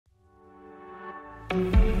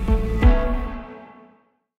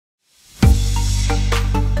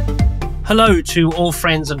Hello to all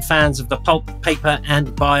friends and fans of the pulp, paper and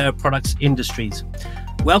bioproducts industries.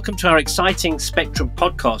 Welcome to our exciting Spectrum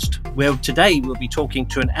podcast, where today we'll be talking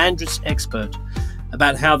to an ANDRITZ expert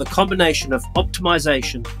about how the combination of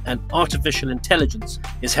optimization and artificial intelligence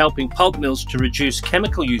is helping pulp mills to reduce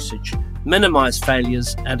chemical usage, minimize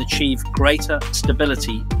failures and achieve greater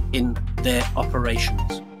stability in their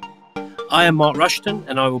operations. I am Mark Rushton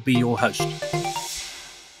and I will be your host.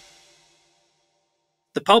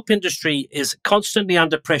 The pulp industry is constantly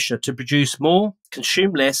under pressure to produce more,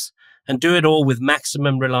 consume less, and do it all with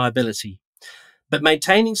maximum reliability. But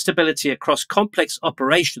maintaining stability across complex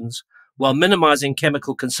operations while minimizing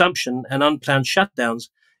chemical consumption and unplanned shutdowns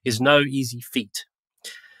is no easy feat.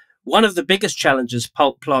 One of the biggest challenges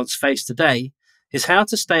pulp plants face today is how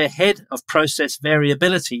to stay ahead of process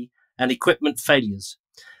variability and equipment failures,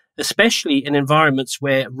 especially in environments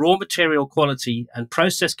where raw material quality and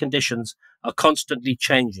process conditions are constantly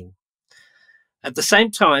changing. At the same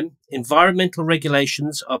time, environmental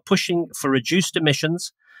regulations are pushing for reduced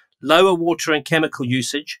emissions, lower water and chemical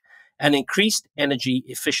usage, and increased energy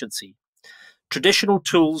efficiency. Traditional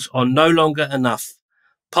tools are no longer enough.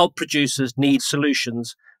 Pulp producers need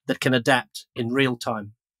solutions that can adapt in real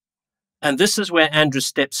time. And this is where ANDRITZ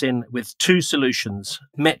steps in with two solutions: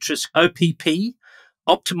 Metris OPP,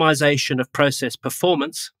 optimization of process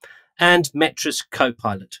performance, and Metris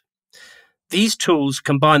Copilot. These tools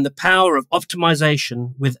combine the power of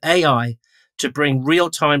optimization with AI to bring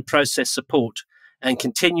real-time process support and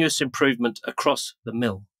continuous improvement across the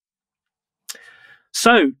mill.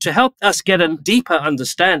 So, to help us get a deeper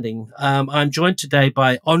understanding, I'm joined today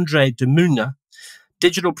by André de Muna,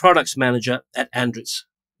 Digital Products Manager at ANDRITZ.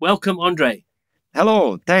 Welcome, André.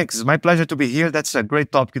 Hello, thanks. It's my pleasure to be here. That's a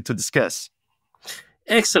great topic to discuss.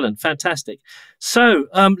 Excellent, fantastic. So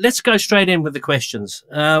let's go straight in with the questions.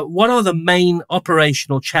 What are the main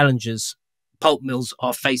operational challenges pulp mills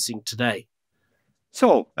are facing today?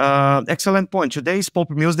 So, excellent point. Today's pulp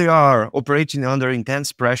mills, they are operating under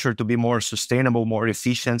intense pressure to be more sustainable, more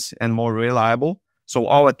efficient, and more reliable. So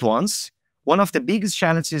all at once. One of the biggest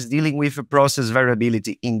challenges is dealing with process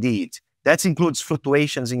variability indeed. That includes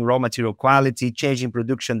fluctuations in raw material quality, changing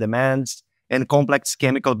production demands, and complex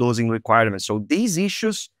chemical dosing requirements. So these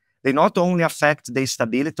issues, they not only affect the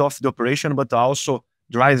stability of the operation, but also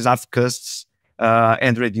drives up costs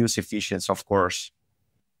and reduce efficiency, of course.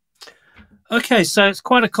 Okay, so it's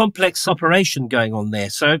quite a complex operation going on there.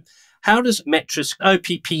 So how does Metris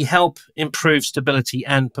OPP help improve stability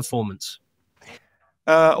and performance?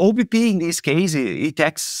 OPP, in this case, it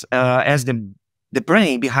acts as the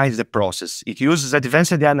brain behind the process. It uses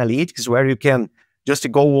advanced analytics where you can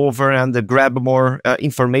just go over and grab more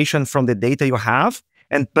information from the data you have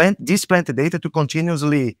and plant the data to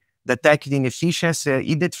continuously detect inefficiency,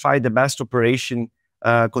 identify the best operation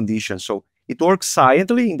conditions. So it works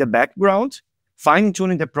silently in the background,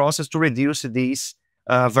 fine-tuning the process to reduce this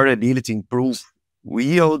variability, improve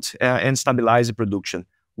yield, and stabilize the production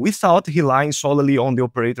without relying solely on the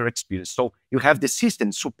operator experience. So you have the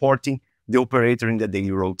system supporting the operator in the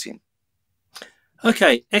daily routine.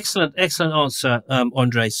 Okay, excellent answer,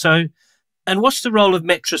 André. So, and what's the role of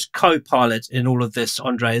Metris Copilot in all of this,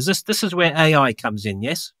 André? This is where AI comes in,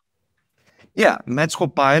 yes? Yeah, Metris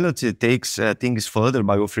Copilot takes things further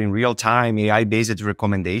by offering real-time AI-based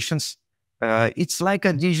recommendations. It's like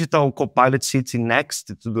a digital copilot sitting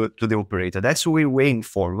next to the operator. That's what we're waiting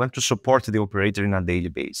for. We want to support the operator in a daily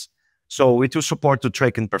basis. So it will support to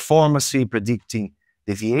tracking performance, predicting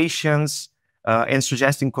deviations, and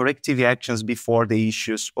suggesting corrective actions before the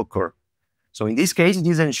issues occur. So in this case,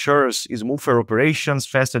 this ensures smoother operations,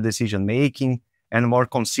 faster decision-making, and more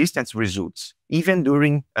consistent results, even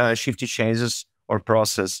during shift changes or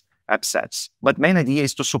process upsets. But main idea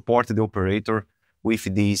is to support the operator with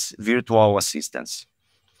these virtual assistants.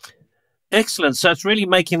 Excellent. So it's really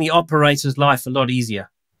making the operator's life a lot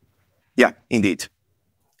easier. Yeah, indeed.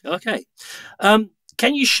 Okay.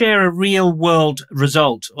 Can you share a real-world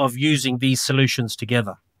result of using these solutions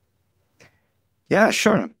together? Yeah,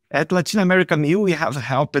 sure. At Latin America Mill, we have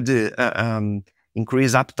helped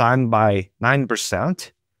increase uptime by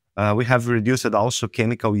 9%. We have reduced also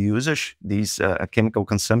chemical usage, chemical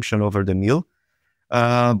consumption over the mill,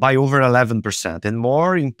 by over 11%. And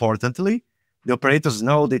more importantly, the operators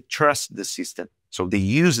know they trust the system. So they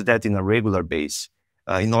use that in a regular basis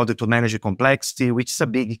in order to manage the complexity, which is a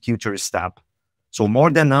big culture step. So more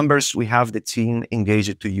than numbers, we have the team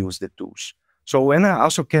engaged to use the tools. So and I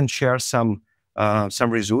also can share some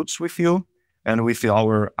results with you and with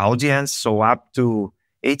our audience. So up to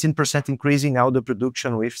 18% increase in outdoor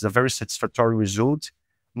production with a very satisfactory result,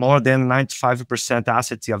 more than 95%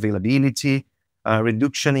 asset availability,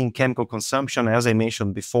 reduction in chemical consumption, as I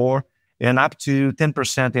mentioned before, and up to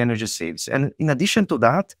 10% energy saves. And in addition to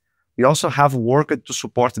that, we also have worked to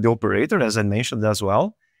support the operator, as I mentioned as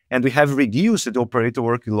well, and we have reduced the operator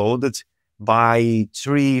workload by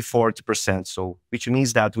 40%. So, which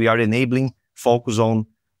means that we are enabling focus on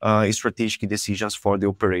strategic decisions for the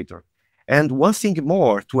operator. And one thing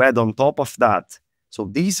more to add on top of that, so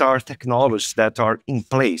these are technologies that are in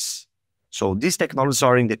place. So these technologies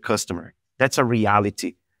are in the customer. That's a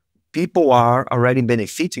reality. People are already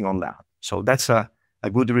benefiting on that. So that's a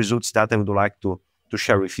good results that I would like to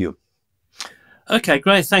share with you. Okay,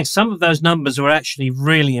 great. Thanks. Some of those numbers were actually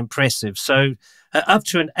really impressive. So up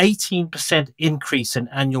to an 18% increase in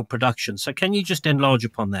annual production. So can you just enlarge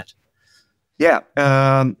upon that? Yeah.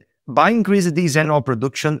 By increasing this annual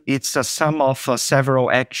production, it's a sum of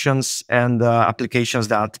several actions and applications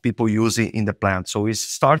that people use in the plant. So we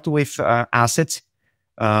start with assets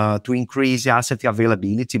to increase asset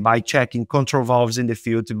availability by checking control valves in the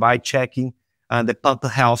field, by checking the pump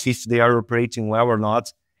health, if they are operating well or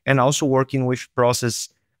not, and also working with process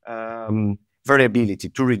variability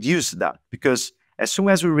to reduce that. Because as soon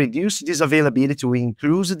as we reduce this availability, we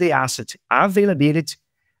increase the asset availability,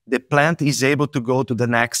 the plant is able to go to the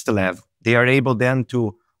next level. They are able then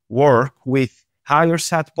to work with higher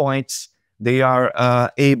set points. They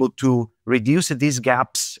are able to reduce these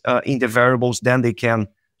gaps in the variables. Then they can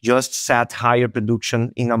just set higher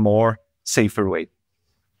production in a more safer way.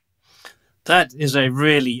 That is a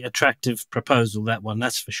really attractive proposal, that one,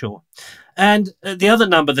 that's for sure. And the other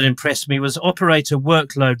number that impressed me was operator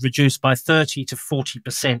workload reduced by 30 to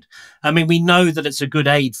 40%. I mean, we know that it's a good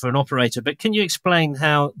aid for an operator, but can you explain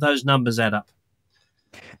how those numbers add up?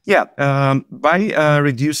 Yeah, by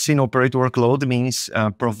reducing operator workload means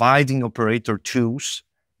providing operator tools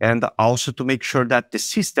and also to make sure that the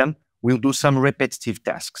system will do some repetitive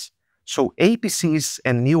tasks. So APCs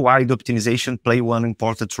and new wide optimization play one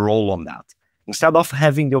important role on that. Instead of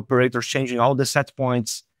having the operator changing all the set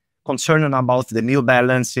points, concerning about the mill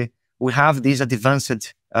balance, we have these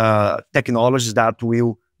advanced technologies that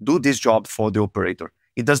will do this job for the operator.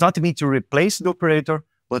 It does not mean to replace the operator,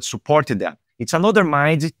 but support them. It's another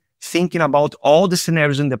mind thinking about all the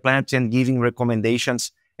scenarios in the plant and giving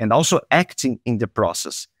recommendations and also acting in the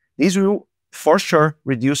process. This will for sure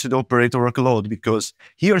reduce the operator workload because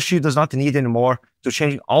he or she does not need anymore to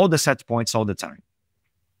change all the set points all the time.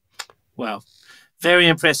 Wow. Very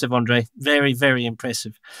impressive, Andre. Very, very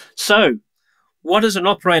impressive. So what does an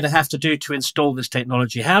operator have to do to install this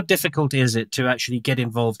technology? How difficult is it to actually get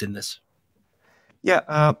involved in this?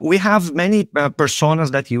 Yeah, we have many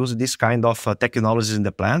personas that use this kind of technologies in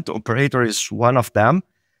the plant. Operator is one of them.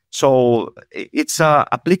 So it's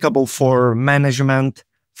applicable for management,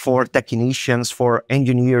 for technicians, for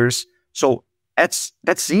engineers. So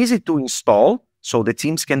that's easy to install. So the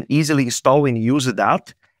teams can easily install and use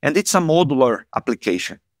that. And it's a modular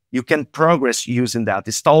application. You can progress using that,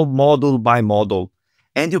 install module by module,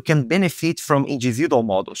 and you can benefit from individual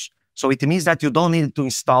models. So it means that you don't need to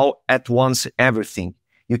install at once everything.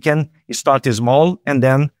 You can start small and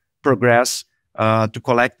then progress to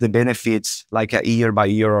collect the benefits like a year by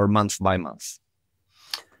year or month by month.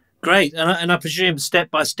 Great. And I presume step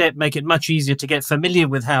by step make it much easier to get familiar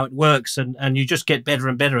with how it works and you just get better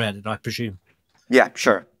and better at it, I presume. Yeah,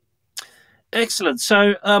 sure. Excellent.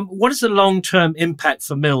 So what is the long-term impact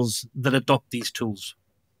for mills that adopt these tools?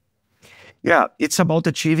 Yeah, it's about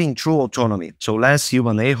achieving true autonomy. So less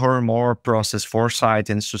human error, more process foresight,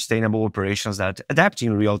 and sustainable operations that adapt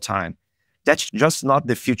in real time. That's just not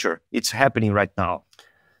the future. It's happening right now.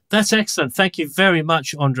 That's excellent. Thank you very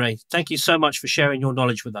much, Andre. Thank you so much for sharing your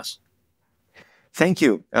knowledge with us. Thank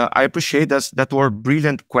you. I appreciate that were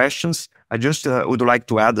brilliant questions. I just would like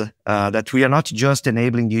to add that we are not just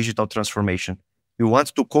enabling digital transformation. We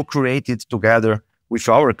want to co-create it together with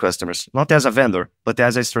our customers, not as a vendor, but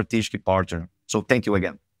as a strategic partner. So thank you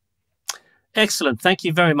again. Excellent. Thank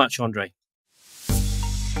you very much, Andre.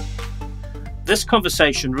 This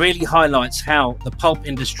conversation really highlights how the pulp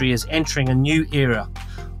industry is entering a new era,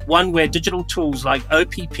 one where digital tools like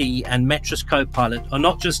OPP and Metris Copilot are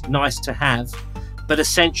not just nice to have, but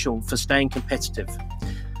essential for staying competitive.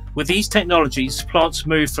 With these technologies, plants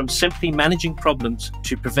move from simply managing problems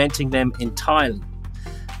to preventing them entirely.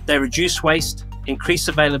 They reduce waste, increase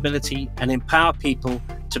availability, and empower people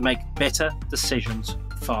to make better decisions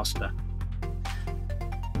faster.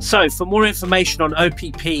 So, for more information on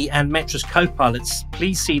OPP and Metris Copilots,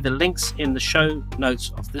 please see the links in the show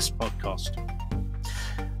notes of this podcast.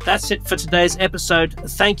 That's it for today's episode.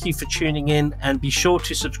 Thank you for tuning in, and be sure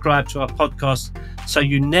to subscribe to our podcast so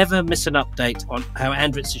you never miss an update on how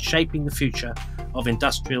ANDRITZ is shaping the future of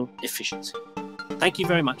industrial efficiency. Thank you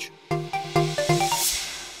very much.